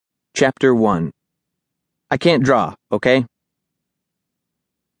Chapter 1. I can't draw, okay?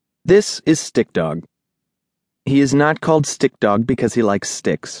 This is Stick Dog. He is not called Stick Dog because he likes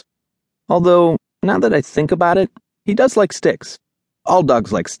sticks. Although, now that I think about it, he does like sticks. All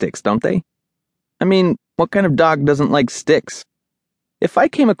dogs like sticks, don't they? I mean, what kind of dog doesn't like sticks? If I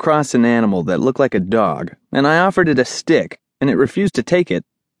came across an animal that looked like a dog, and I offered it a stick, and it refused to take it,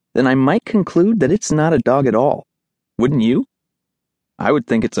 then I might conclude that it's not a dog at all. Wouldn't you? I would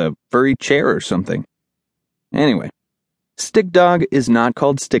think it's a furry chair or something. Anyway, Stick Dog is not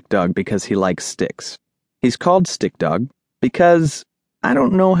called Stick Dog because he likes sticks. He's called Stick Dog because I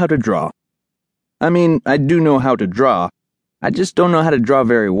don't know how to draw. I mean, I do know how to draw. I just don't know how to draw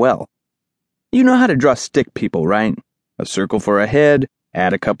very well. You know how to draw stick people, right? A circle for a head,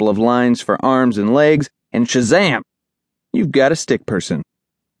 add a couple of lines for arms and legs, and shazam! You've got a stick person.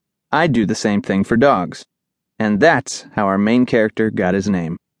 I do the same thing for dogs. And that's how our main character got his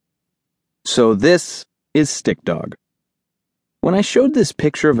name. So this is Stick Dog. When I showed this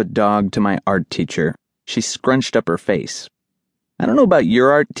picture of a dog to my art teacher, she scrunched up her face. I don't know about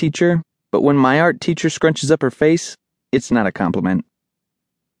your art teacher, but when my art teacher scrunches up her face, it's not a compliment.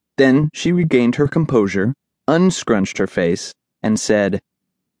 Then she regained her composure, unscrunched her face, and said,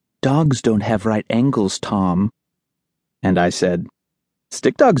 "Dogs don't have right angles, Tom." And I said,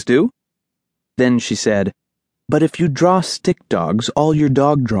 "Stick dogs do." Then she said, "But if you draw stick dogs, all your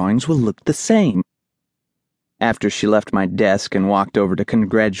dog drawings will look the same." After she left my desk and walked over to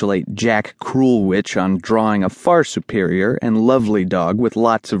congratulate Jack Cruelwitch on drawing a far superior and lovely dog with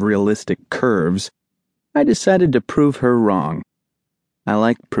lots of realistic curves, I decided to prove her wrong. I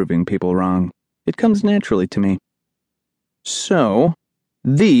like proving people wrong. It comes naturally to me. So,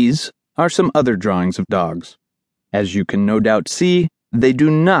 these are some other drawings of dogs. As you can no doubt see, they do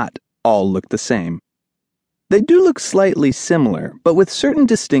not all look the same. They do look slightly similar, but with certain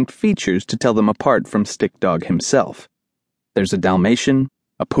distinct features to tell them apart from Stick Dog himself. There's a Dalmatian,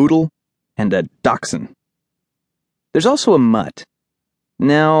 a Poodle, and a Dachshund. There's also a Mutt.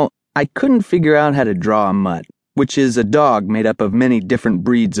 Now, I couldn't figure out how to draw a mutt, which is a dog made up of many different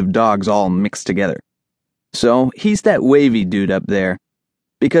breeds of dogs all mixed together. So, he's that wavy dude up there.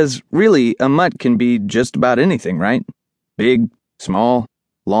 Because, really, a mutt can be just about anything, right? Big, small,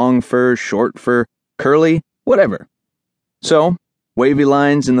 long fur, short fur, curly, whatever. So, wavy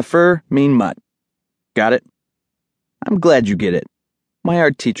lines in the fur mean mutt. Got it? I'm glad you get it. My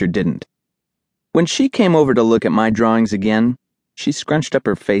art teacher didn't. When she came over to look at my drawings again, she scrunched up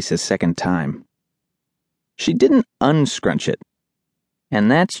her face a second time. She didn't unscrunch it. And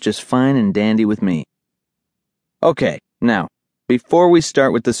that's just fine and dandy with me. Okay, now, before we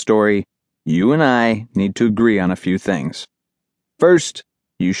start with the story, you and I need to agree on a few things. First,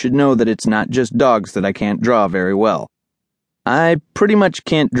 you should know that it's not just dogs that I can't draw very well. I pretty much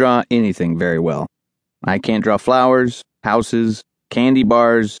can't draw anything very well. I can't draw flowers, houses, candy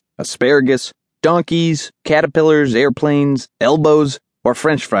bars, asparagus, donkeys, caterpillars, airplanes, elbows, or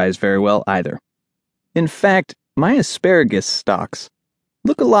French fries very well either. In fact, my asparagus stalks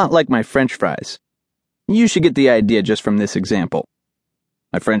look a lot like my French fries. You should get the idea just from this example.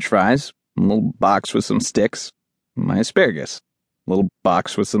 My French fries, a little box with some sticks. My asparagus, a little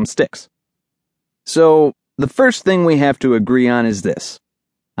box with some sticks. So, the first thing we have to agree on is this.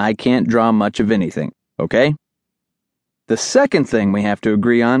 I can't draw much of anything, okay? The second thing we have to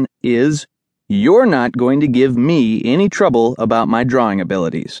agree on is you're not going to give me any trouble about my drawing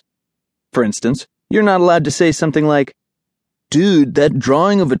abilities. For instance, you're not allowed to say something like, "Dude, that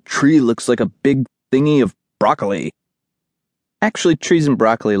drawing of a tree looks like a big thingy of broccoli." Actually, trees and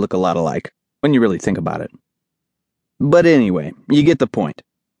broccoli look a lot alike, when you really think about it. But anyway, you get the point.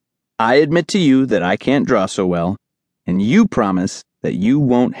 I admit to you that I can't draw so well, and you promise that you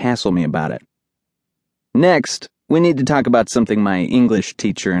won't hassle me about it. Next, we need to talk about something my English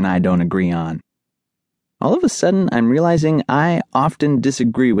teacher and I don't agree on. All of a sudden, I'm realizing I often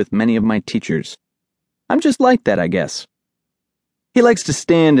disagree with many of my teachers. I'm just like that, I guess. He likes to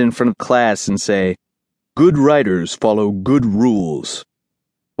stand in front of class and say, "Good writers follow good rules,"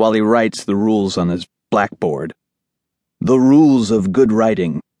 while he writes the rules on his blackboard. The rules of good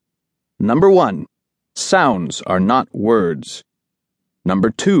writing. Number 1, sounds are not words. Number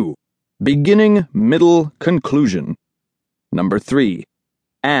 2, beginning, middle, conclusion. Number 3,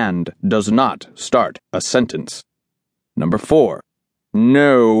 and does not start a sentence. Number 4,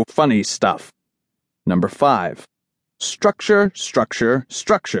 no funny stuff. Number 5, structure, structure,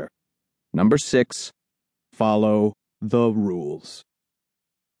 structure. Number 6, follow the rules.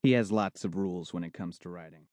 He has lots of rules when it comes to writing.